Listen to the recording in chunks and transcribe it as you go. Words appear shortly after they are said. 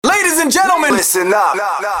and gentlemen, listen up.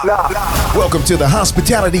 Welcome to the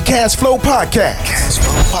Hospitality Cash Flow Podcast.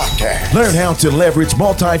 Learn how to leverage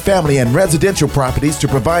multifamily and residential properties to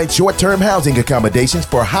provide short-term housing accommodations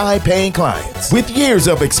for high-paying clients. With years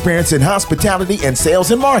of experience in hospitality and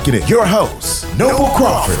sales and marketing, your host, Noble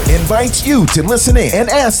Crawford, invites you to listen in and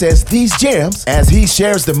access these gems as he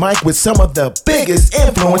shares the mic with some of the biggest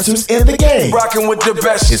influencers in the game. Rocking with the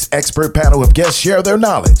best. His expert panel of guests share their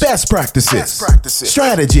knowledge, best practices,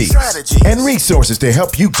 strategies, and resources to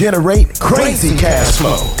help you generate crazy cash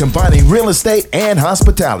flow, combining real estate and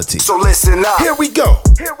hospitality. So listen up. Here we go.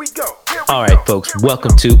 All right, folks,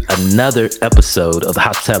 welcome to another episode of the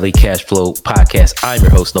Hospitality Cash Flow Podcast. I'm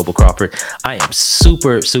your host, Noble Crawford. I am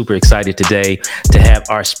super excited today to have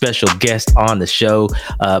our special guest on the show,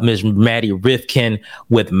 Ms. Maddie Rifkin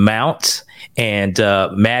with Mount. And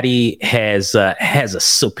Maddie has a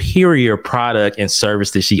superior product and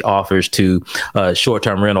service that she offers to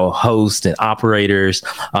short-term rental hosts and operators,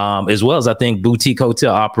 as well as, I think, boutique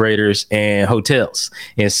hotel operators and hotels.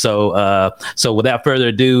 And so without further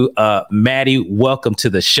ado, Maddie, welcome to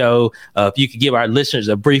the show. If you could give our listeners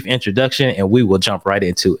a brief introduction, and we will jump right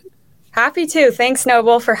into it. Happy to. Thanks,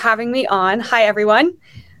 Noble, for having me on. Hi, everyone.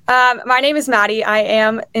 My name is Maddie. I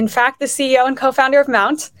am, in fact, the CEO and co-founder of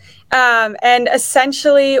Mount. And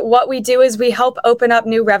essentially what we do is we help open up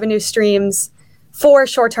new revenue streams for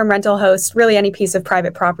short-term rental hosts, really any piece of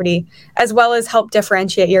private property, as well as help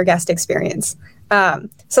differentiate your guest experience.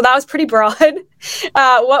 So that was pretty broad.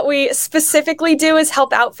 What we specifically do is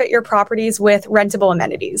help outfit your properties with rentable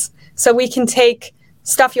amenities. So we can take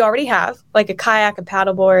stuff you already have, like a kayak, a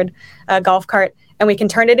paddleboard, a golf cart, and we can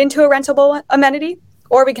turn it into a rentable amenity,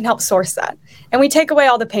 or we can help source that. And we take away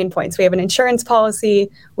all the pain points. We have an insurance policy,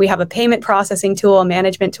 we have a payment processing tool, a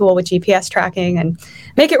management tool with GPS tracking, and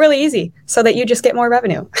make it really easy so that you just get more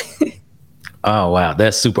revenue. Oh, wow.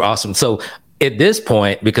 That's super awesome. So at this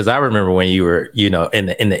point, because I remember when you were, in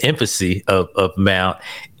the infancy of Mount,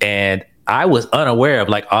 and I was unaware of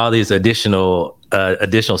like all these additional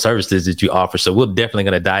services that you offer. So we're definitely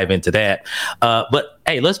going to dive into that. But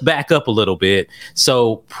hey, let's back up a little bit.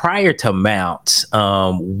 So prior to Mount,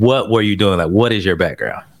 what were you doing? Like, what is your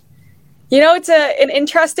background? It's an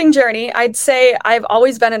interesting journey. I'd say I've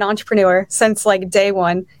always been an entrepreneur since like day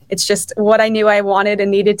one. It's just what I knew I wanted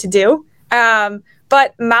and needed to do.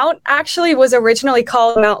 But Mount actually was originally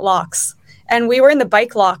called Mount Locks, and we were in the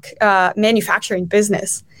bike lock manufacturing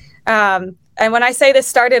business. And when I say this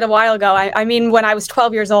started a while ago, I mean, when I was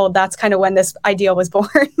 12 years old, that's kind of when this idea was born.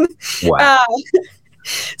 Wow.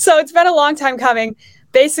 So it's been a long time coming.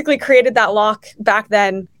 Basically created that lock back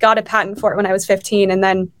then, got a patent for it when I was 15, and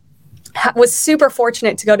then was super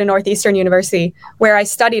fortunate to go to Northeastern University, where I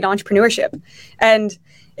studied entrepreneurship. And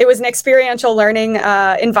it was an experiential learning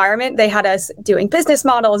environment. They had us doing business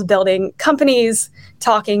models, building companies,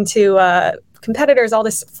 talking to competitors, all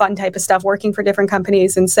this fun type of stuff, working for different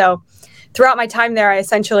companies. And so throughout my time there, I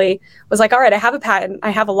essentially was like, all right, I have a patent,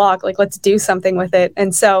 I have a lock, like, let's do something with it.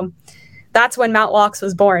 And so that's when Mount Locks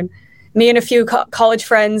was born. Me and a few college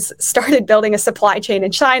friends started building a supply chain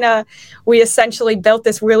in China. We essentially built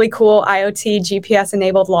this really cool IoT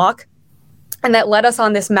GPS-enabled lock, and that led us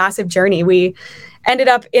on this massive journey. We ended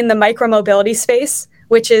up in the micromobility space,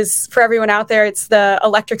 which is, for everyone out there, it's the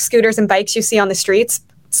electric scooters and bikes you see on the streets.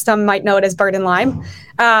 Some might know it as Bird and Lime.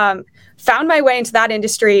 Found my way into that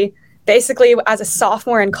industry basically as a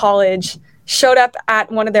sophomore in college, showed up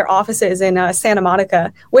at one of their offices in Santa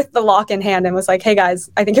Monica with the lock in hand and was like, hey guys,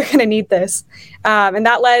 I think you're going to need this. And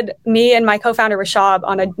that led me and my co-founder Rashab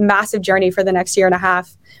on a massive journey for the next year and a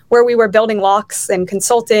half, where we were building locks and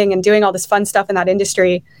consulting and doing all this fun stuff in that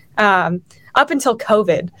industry up until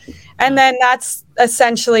COVID. And then that's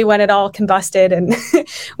essentially when it all combusted, and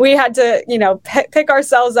we had to, pick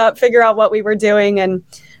ourselves up, figure out what we were doing. And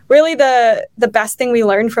really the best thing we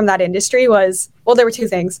learned from that industry was, well, there were two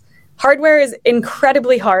things. Hardware is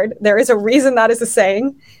incredibly hard. There is a reason that is a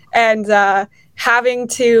saying. And having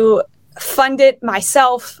to fund it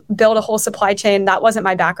myself, build a whole supply chain, that wasn't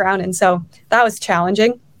my background. And so that was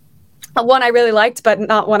challenging. One I really liked, but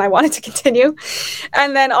not one I wanted to continue.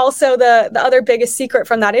 And then also the other biggest secret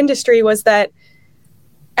from that industry was that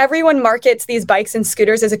everyone markets these bikes and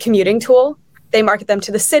scooters as a commuting tool. They market them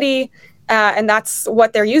to the city, and that's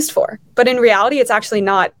what they're used for. But in reality, it's actually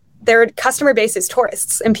not. Their customer base is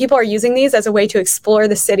tourists, and people are using these as a way to explore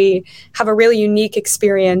the city, have a really unique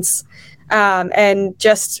experience, and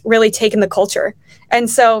just really take in the culture. And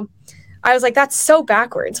so I was like, that's so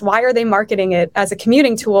backwards. Why are they marketing it as a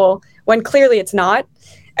commuting tool when clearly it's not?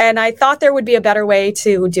 And I thought there would be a better way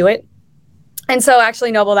to do it. And so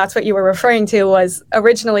actually, Noble, that's what you were referring to, was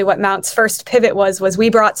originally what Mount's first pivot was we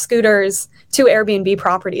brought scooters to Airbnb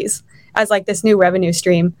properties as like this new revenue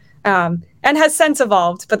stream, and has since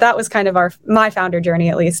evolved. But that was kind of my founder journey,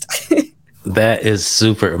 at least. That is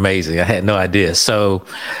super amazing. I had no idea. So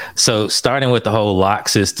starting with the whole lock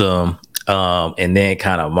system, and then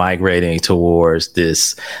kind of migrating towards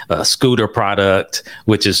this scooter product,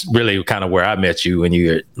 which is really kind of where I met you when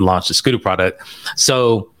you launched the scooter product.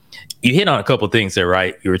 So you hit on a couple of things there,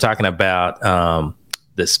 right? You were talking about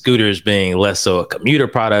the scooters being less so a commuter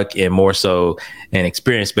product and more so an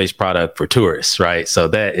experience-based product for tourists, right? So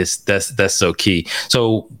that's so key.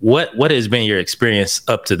 So what has been your experience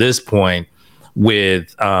up to this point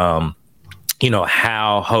with how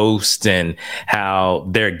hosts and how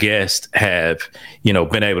their guests have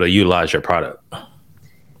been able to utilize your product?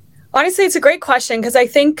 Honestly, it's a great question, because I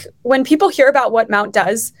think when people hear about what Mount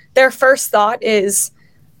does, their first thought is,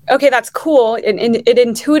 okay, that's cool. It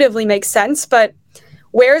intuitively makes sense, but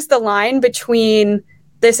where's the line between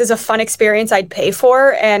this is a fun experience I'd pay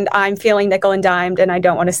for and I'm feeling nickel and dimed and I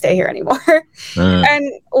don't want to stay here anymore?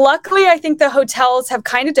 And luckily, I think the hotels have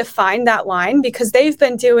kind of defined that line, because they've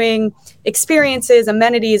been doing experiences,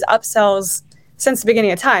 amenities, upsells since the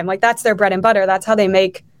beginning of time. Like, that's their bread and butter. That's how they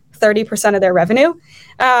make 30% of their revenue.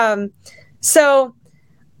 So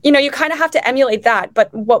you kind of have to emulate that.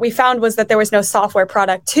 But what we found was that there was no software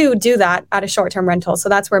product to do that at a short-term rental. So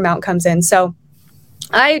that's where Mount comes in. So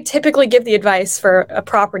I typically give the advice for a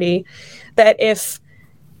property that if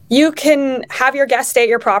you can have your guests stay at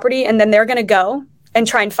your property and then they're going to go and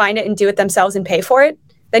try and find it and do it themselves and pay for it,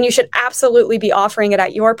 then you should absolutely be offering it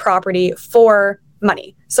at your property for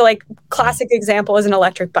money. So like, classic example is an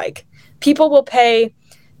electric bike. People will pay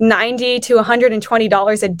 $90 to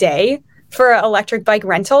 $120 a day for an electric bike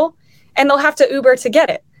rental, and they'll have to Uber to get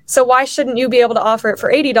it. So why shouldn't you be able to offer it for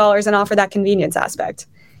 $80 and offer that convenience aspect?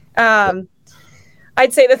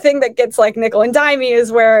 I'd say the thing that gets like nickel and dimey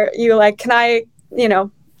is where you like, can I,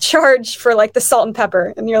 charge for like the salt and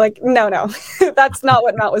pepper? And you're like, no, that's not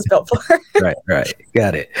what Mount was built for. Right.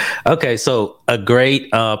 Got it. Okay. So a great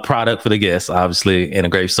product for the guests, obviously, and a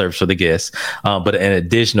great service for the guests, but an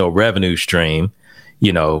additional revenue stream,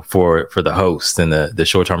 for the host and the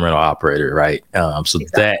short-term rental operator, right? So exactly.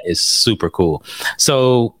 That is super cool.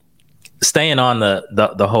 So staying on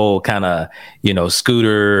the whole kind of,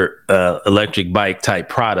 scooter, electric bike type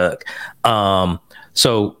product.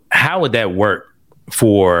 So how would that work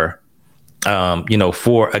for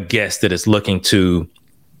a guest that is looking to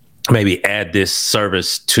maybe add this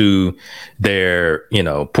service to their,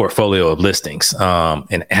 portfolio of listings?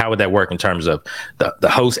 And how would that work in terms of the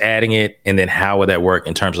host adding it? And then how would that work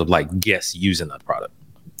in terms of like guests using the product?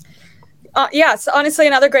 Yes, honestly,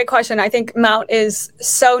 another great question. I think Mount is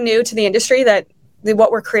so new to the industry that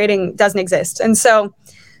what we're creating doesn't exist. And so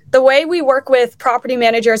the way we work with property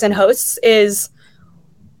managers and hosts is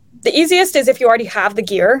the easiest is if you already have the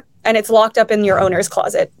gear and it's locked up in your owner's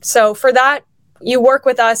closet. So for that, you work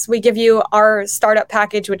with us. We give you our startup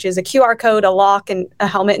package, which is a QR code, a lock, and a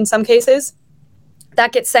helmet in some cases.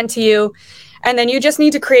 That gets sent to you. And then you just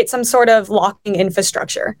need to create some sort of locking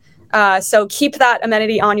infrastructure. So keep that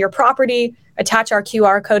amenity on your property, attach our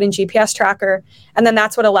QR code and GPS tracker, and then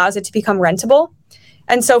that's what allows it to become rentable.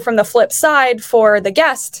 And so from the flip side, for the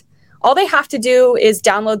guest, all they have to do is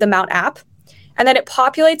download the Mount app, and then it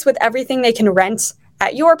populates with everything they can rent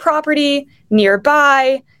at your property,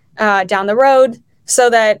 nearby, down the road, so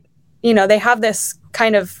that, they have this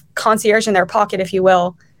kind of concierge in their pocket, if you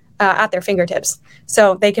will, at their fingertips.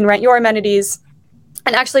 So they can rent your amenities.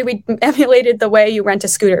 And actually, we emulated the way you rent a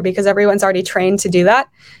scooter, because everyone's already trained to do that.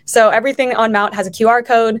 So everything on Mount has a QR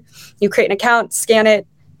code. You create an account, scan it,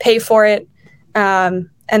 pay for it. And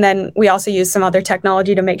then we also use some other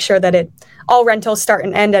technology to make sure that all rentals start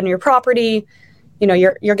and end on your property.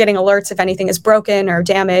 You're getting alerts if anything is broken or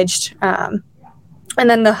damaged. And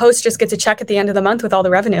then the host just gets a check at the end of the month with all the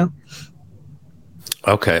revenue.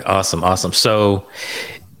 Okay, awesome. So,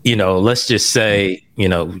 let's just say,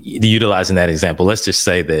 utilizing that example, let's just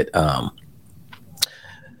say that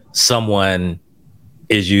someone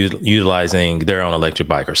is utilizing their own electric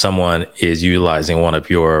bike, or someone is utilizing one of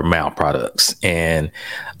your Mount products. And,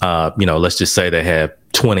 let's just say they have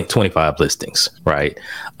 25 listings, right?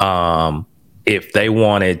 If they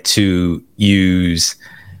wanted to use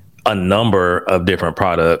a number of different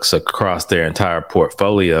products across their entire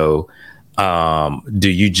portfolio, do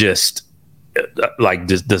you just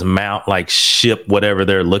does Mount ship whatever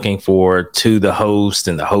they're looking for to the host,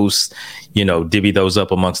 and the host, divvy those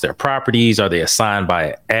up amongst their properties? Are they assigned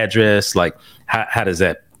by address? How does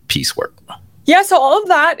that piece work? Yeah, so all of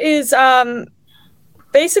that is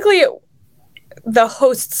basically the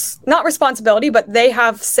host's not responsibility, but they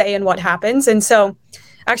have say in what happens. And so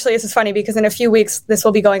actually, this is funny because in a few weeks, this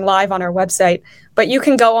will be going live on our website, but you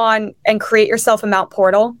can go on and create yourself a Mount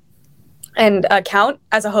portal and account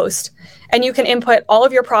as a host. And you can input all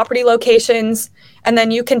of your property locations, and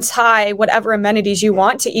then you can tie whatever amenities you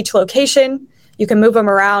want to each location. You can move them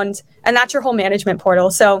around, and that's your whole management portal.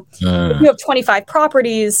 So if you have 25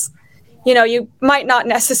 properties, you know, you might not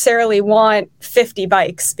necessarily want 50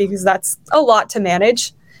 bikes because that's a lot to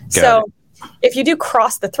manage. So if you do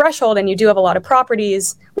cross the threshold and you do have a lot of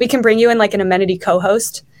properties, we can bring you in like an amenity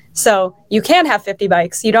co-host. So you can have 50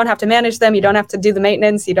 bikes. You don't have to manage them. You don't have to do the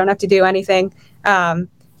maintenance. You don't have to do anything.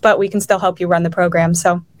 But we can still help you run the program.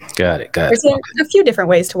 So got it. There's a few different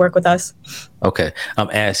ways to work with us. Okay. I'm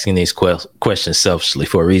asking these questions selfishly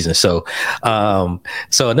for a reason. So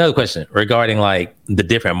another question regarding like the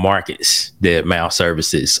different markets that Mount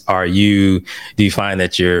services. Do you find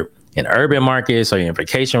that you're in urban markets? Are you in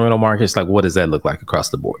vacation rental markets? Like, what does that look like across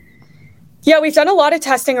the board? Yeah, we've done a lot of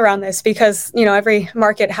testing around this because, you know, every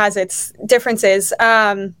market has its differences.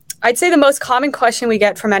 I'd say the most common question we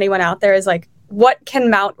get from anyone out there is like, what can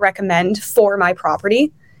Mount recommend for my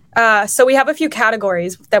property? So we have a few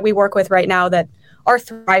categories that we work with right now that are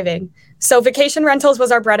thriving. So vacation rentals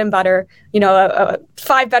was our bread and butter. You know, a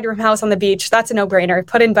 5-bedroom house on the beach, that's a no-brainer.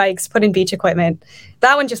 Put in bikes, put in beach equipment.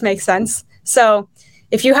 That one just makes sense. So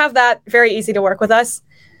if you have that, very easy to work with us.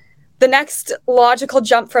 The next logical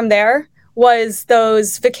jump from there was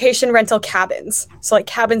those vacation rental cabins. So like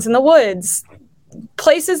cabins in the woods,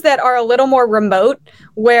 places that are a little more remote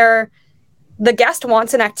where the guest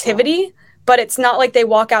wants an activity, but it's not like they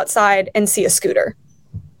walk outside and see a scooter.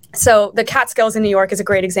 So the Catskills in New York is a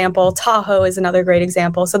great example. Tahoe is another great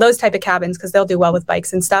example. So those type of cabins, because they'll do well with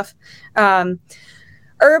bikes and stuff.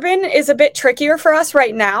 Urban is a bit trickier for us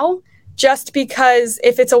right now, just because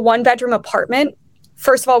if it's a 1-bedroom apartment,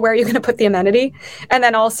 first of all, where are you going to put the amenity? And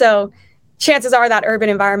then also, chances are that urban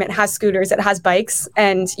environment has scooters, it has bikes,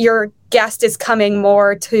 and your guest is coming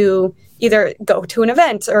more to either go to an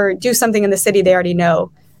event or do something in the city they already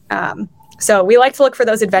know. So we like to look for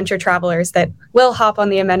those adventure travelers that will hop on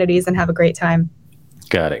the amenities and have a great time.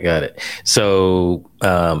 Got it. So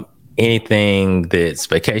anything that's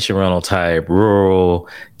vacation rental type, rural,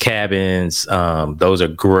 cabins, those are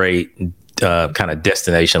great kind of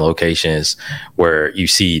destination locations where you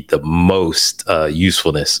see the most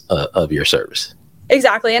usefulness of your service.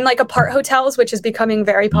 Exactly. And like apart hotels, which is becoming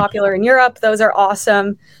very popular in Europe, those are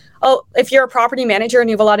awesome. Oh, if you're a property manager and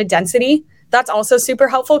you have a lot of density, that's also super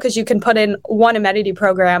helpful because you can put in one amenity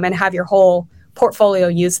program and have your whole portfolio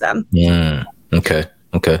use them. Okay.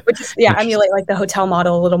 Which is, emulate like the hotel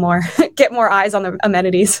model a little more, get more eyes on the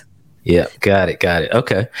amenities. Yeah, got it.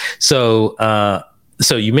 Okay. So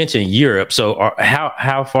you mentioned Europe. So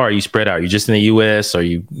how far are you spread out? Are you just in the US? Are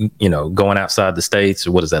you going outside the States,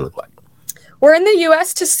 or what does that look like? We're in the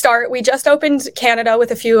US to start. We just opened Canada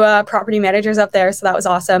with a few property managers up there, so that was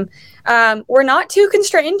awesome. We're not too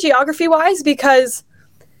constrained geography-wise because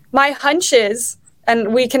my hunch is,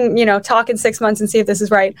 and we can talk in 6 months and see if this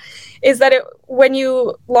is right, is that when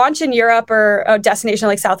you launch in Europe or a destination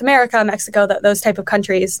like South America, Mexico, those type of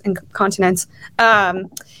countries and continents,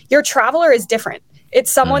 your traveler is different.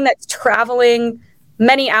 It's someone that's traveling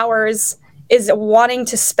many hours, is wanting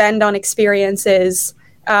to spend on experiences,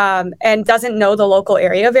 and doesn't know the local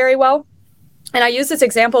area very well. And I use this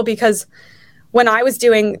example because when I was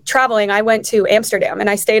doing traveling, I went to Amsterdam and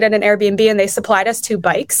I stayed at an Airbnb and they supplied us 2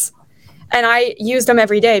 bikes. And I used them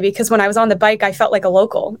every day because when I was on the bike, I felt like a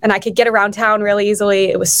local and I could get around town really easily.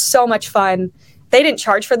 It was so much fun. They didn't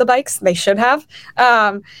charge for the bikes. They should have.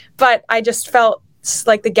 But I just felt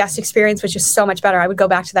like the guest experience was just so much better. I would go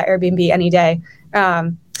back to that Airbnb any day.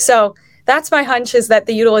 So that's my hunch, is that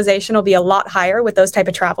the utilization will be a lot higher with those type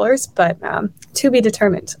of travelers, but to be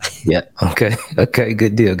determined. Yeah. Okay.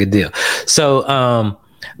 Good deal. So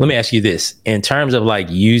let me ask you this. In terms of like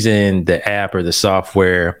using the app or the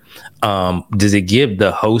software, does it give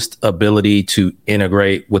the host ability to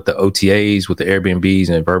integrate with the OTAs, with the Airbnbs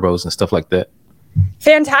and Verbos and stuff like that?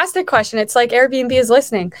 Fantastic question. It's like Airbnb is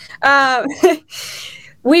listening.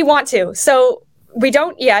 We want to. So we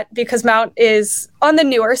don't yet because Mount is on the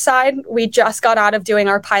newer side. We just got out of doing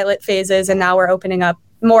our pilot phases and now we're opening up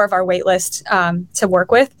more of our wait list to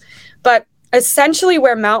work with. But essentially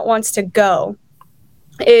where Mount wants to go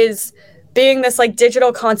is being this like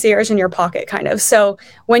digital concierge in your pocket kind of. So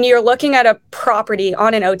when you're looking at a property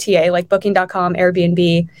on an OTA like Booking.com,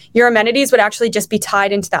 Airbnb, your amenities would actually just be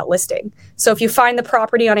tied into that listing. So if you find the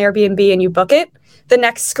property on Airbnb and you book it, the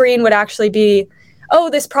next screen would actually be, oh,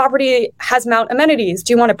 this property has Mount amenities.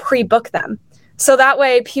 Do you want to pre-book them? So that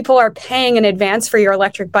way people are paying in advance for your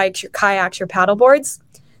electric bikes, your kayaks, your paddle boards.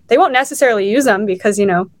 They won't necessarily use them because,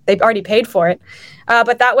 they've already paid for it.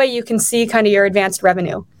 But that way you can see kind of your advanced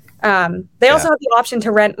revenue. They also have the option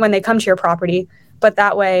to rent when they come to your property, but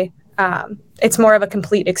that way it's more of a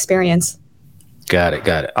complete experience. Got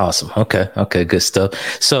it. Awesome. Okay. Good stuff.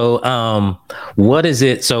 So, what is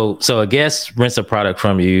it? So a guest rents a product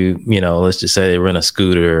from you, let's just say they rent a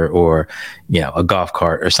scooter or, a golf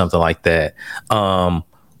cart or something like that.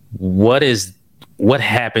 What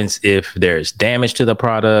happens if there's damage to the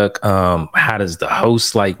product? How does the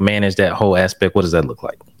host manage that whole aspect? What does that look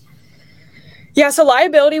like? Yeah. So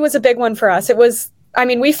liability was a big one for us.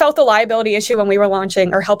 We felt the liability issue when we were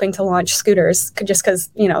launching or helping to launch scooters, just because,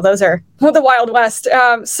 those are the Wild West.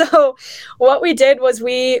 So what we did was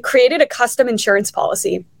we created a custom insurance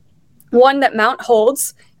policy, one that Mount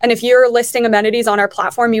holds. And if you're listing amenities on our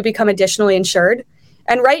platform, you become additionally insured.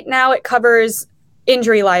 And right now it covers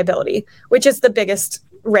injury liability, which is the biggest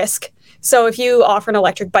risk. So if you offer an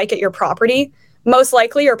electric bike at your property, most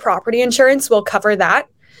likely your property insurance will cover that.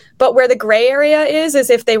 But where the gray area is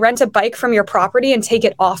if they rent a bike from your property and take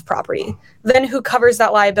it off property, then who covers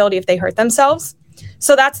that liability if they hurt themselves?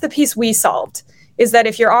 So that's the piece we solved, is that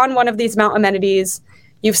if you're on one of these Mount amenities,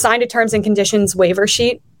 you've signed a terms and conditions waiver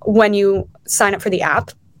sheet when you sign up for the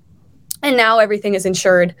app, and now everything is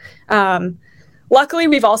insured. Luckily,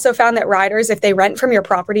 we've also found that riders, if they rent from your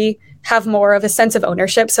property, have more of a sense of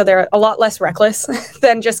ownership. So they're a lot less reckless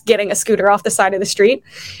than just getting a scooter off the side of the street.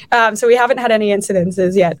 So we haven't had any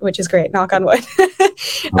incidences yet, which is great. Knock on wood.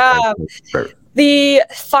 The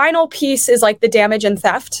final piece is the damage and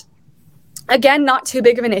theft. Again, not too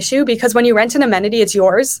big of an issue because when you rent an amenity, it's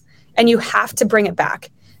yours and you have to bring it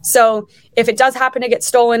back. So if it does happen to get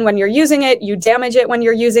stolen when you're using it, you damage it when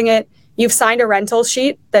you're using it, you've signed a rental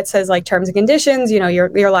sheet that says terms and conditions,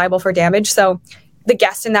 you're liable for damage. So the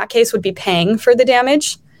guest in that case would be paying for the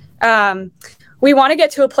damage. We want to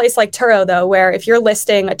get to a place like Turo, though, where if you're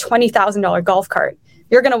listing a $20,000 golf cart,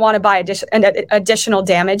 you're going to want to buy additional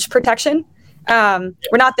damage protection. We're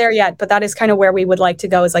not there yet, but that is kind of where we would like to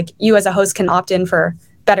go, is you as a host can opt in for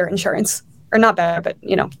better insurance, or not better, but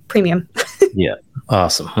premium. Yeah.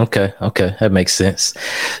 Awesome. Okay. That makes sense.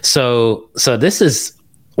 So this is,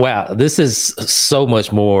 wow, this is so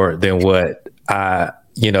much more than what I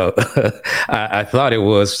thought it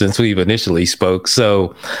was since we've initially spoke.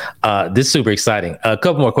 So this is super exciting. A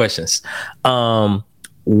couple more questions.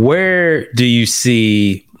 Where do you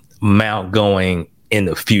see Mount going in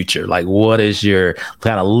the future? What is your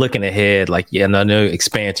kind of looking ahead? I know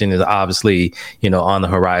expansion is obviously, on the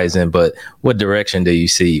horizon, but what direction do you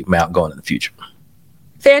see Mount going in the future?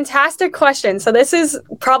 Fantastic question. So this is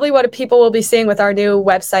probably what people will be seeing with our new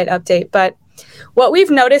website update. But what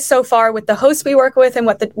we've noticed so far with the hosts we work with and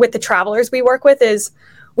with the travelers we work with is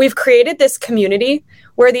we've created this community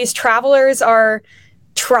where these travelers are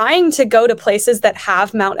trying to go to places that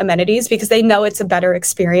have Mount amenities because they know it's a better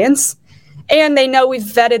experience. And they know we've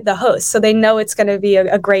vetted the host, so they know it's going to be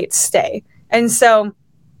a great stay. And so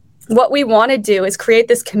what we want to do is create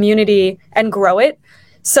this community and grow it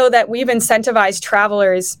so that we've incentivized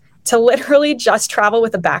travelers to literally just travel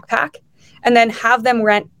with a backpack and then have them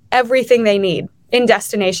rent everything they need in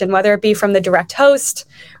destination, whether it be from the direct host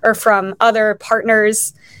or from other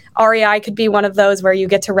partners. REI could be one of those where you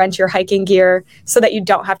get to rent your hiking gear so that you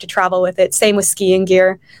don't have to travel with it. Same with skiing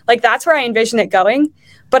gear. That's where I envision it going.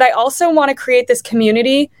 But I also want to create this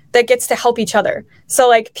community that gets to help each other.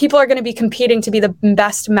 So people are going to be competing to be the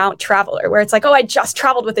best Mount traveler, where it's I just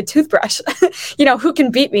traveled with a toothbrush, who can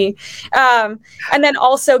beat me? And then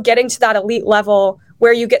also getting to that elite level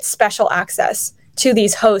where you get special access to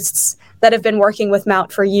these hosts that have been working with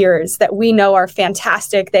Mount for years that we know are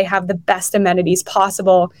fantastic. They have the best amenities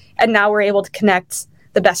possible. And now we're able to connect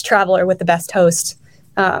the best traveler with the best host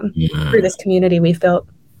through this community we've built.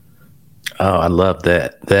 Oh, I love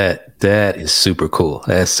that. That is super cool.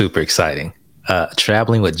 That's super exciting.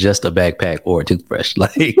 Traveling with just a backpack or a toothbrush.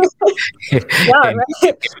 Yeah, right?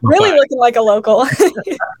 Really looking like a local.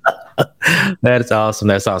 That's awesome.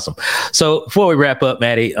 That's awesome. So before we wrap up,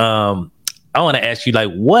 Maddie, I want to ask you,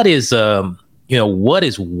 what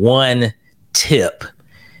is one tip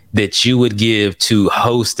that you would give to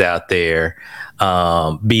hosts out there?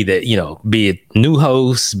 Be it new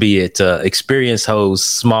hosts, be it experienced hosts,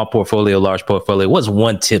 small portfolio, large portfolio. What's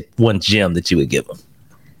one tip, one gem that you would give them?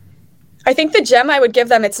 I think the gem I would give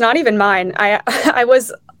them, it's not even mine. I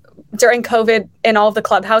was during COVID in all of the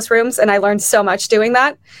Clubhouse rooms, and I learned so much doing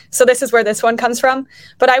that. So this is where this one comes from.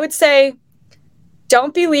 But I would say,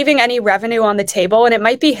 don't be leaving any revenue on the table. And it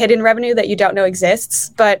might be hidden revenue that you don't know exists.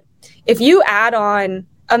 But if you add on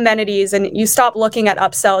amenities and you stop looking at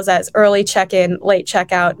upsells as early check-in, late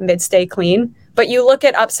checkout, mid-stay clean, but you look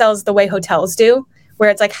at upsells the way hotels do, where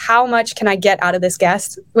it's like, how much can I get out of this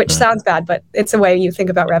guest? Which sounds bad, but it's a way you think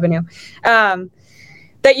about revenue.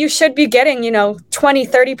 That you should be getting, 20,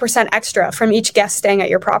 30% extra from each guest staying at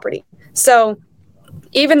your property. So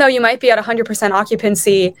even though you might be at 100%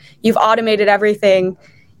 occupancy, you've automated everything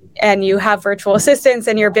and you have virtual assistants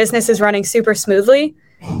and your business is running super smoothly,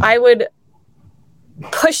 I would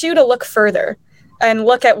push you to look further and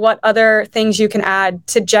look at what other things you can add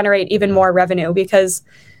to generate even more revenue. Because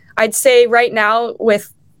I'd say right now,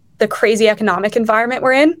 with the crazy economic environment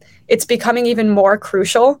we're in, it's becoming even more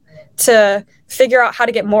crucial to figure out how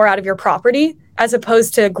to get more out of your property as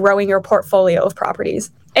opposed to growing your portfolio of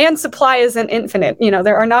properties. And supply isn't infinite.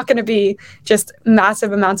 There are not going to be just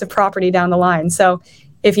massive amounts of property down the line. So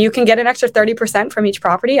if you can get an extra 30% from each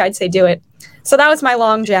property, I'd say do it. So that was my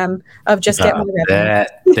long gem of just get more revenue.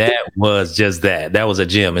 That was just that. That was a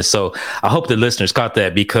gem. And so I hope the listeners caught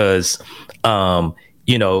that because,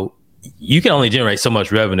 you can only generate so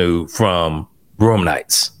much revenue from room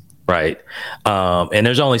nights, right? And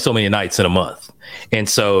there's only so many nights in a month. And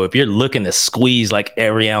so if you're looking to squeeze like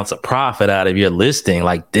every ounce of profit out of your listing,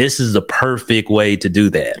 like this is the perfect way to do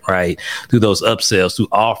that, right? Through those upsells, through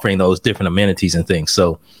offering those different amenities and things.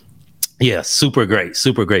 So yeah, super great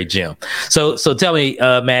gem. So tell me,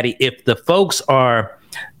 Maddie, if the folks are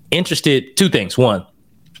interested, two things. One,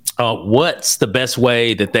 what's the best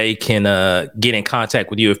way that they can get in contact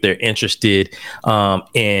with you if they're interested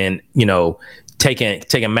in,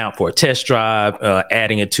 taking them out for a test drive,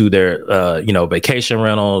 adding it to their, vacation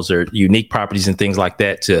rentals or unique properties and things like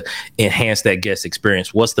that to enhance that guest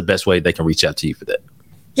experience? What's the best way they can reach out to you for that?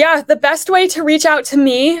 Yeah, the best way to reach out to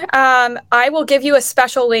me, I will give you a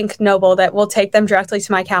special link, Noble, that will take them directly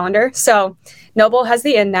to my calendar. So Noble has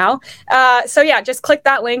the in now. Just click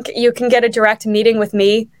that link. You can get a direct meeting with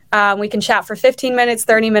me. We can chat for 15 minutes,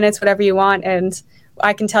 30 minutes, whatever you want. And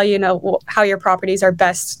I can tell you, how your properties are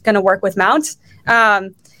best going to work with Mount.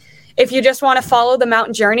 If you just want to follow the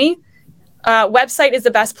Mount journey, website is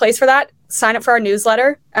the best place for that. Sign up for our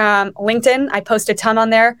newsletter. LinkedIn, I post a ton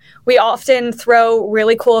on there. We often throw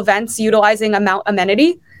really cool events utilizing a Mount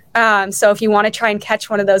amenity. So if you want to try and catch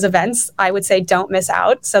one of those events, I would say don't miss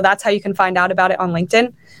out. So that's how you can find out about it on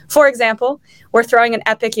LinkedIn. For example, we're throwing an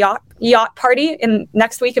epic yacht party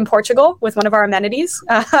next week in Portugal with one of our amenities.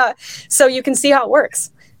 So you can see how it works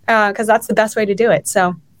because that's the best way to do it.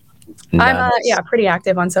 So nice. I'm pretty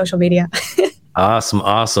active on social media.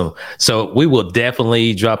 Awesome. So we will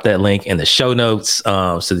definitely drop that link in the show notes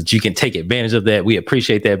so that you can take advantage of that. We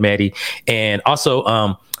appreciate that, Maddie. And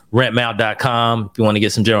also rentmount.com. If you want to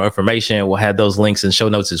get some general information, we'll have those links in show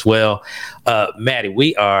notes as well. Maddie,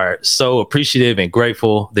 we are so appreciative and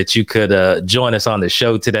grateful that you could join us on the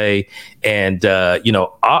show today and,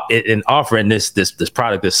 in offering this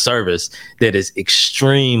product, this service that is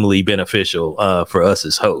extremely beneficial for us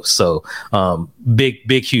as hosts. So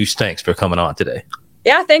big, huge thanks for coming on today.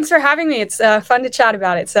 Yeah, thanks for having me. It's fun to chat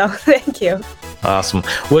about it. So thank you. Awesome.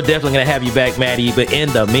 We're definitely going to have you back, Maddie. But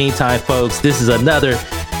in the meantime, folks, this is another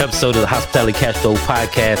episode of the Hospitality Cash Flow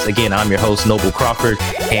Podcast. Again, I'm your host, Noble Crawford,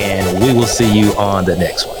 and we will see you on the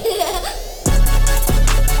next one.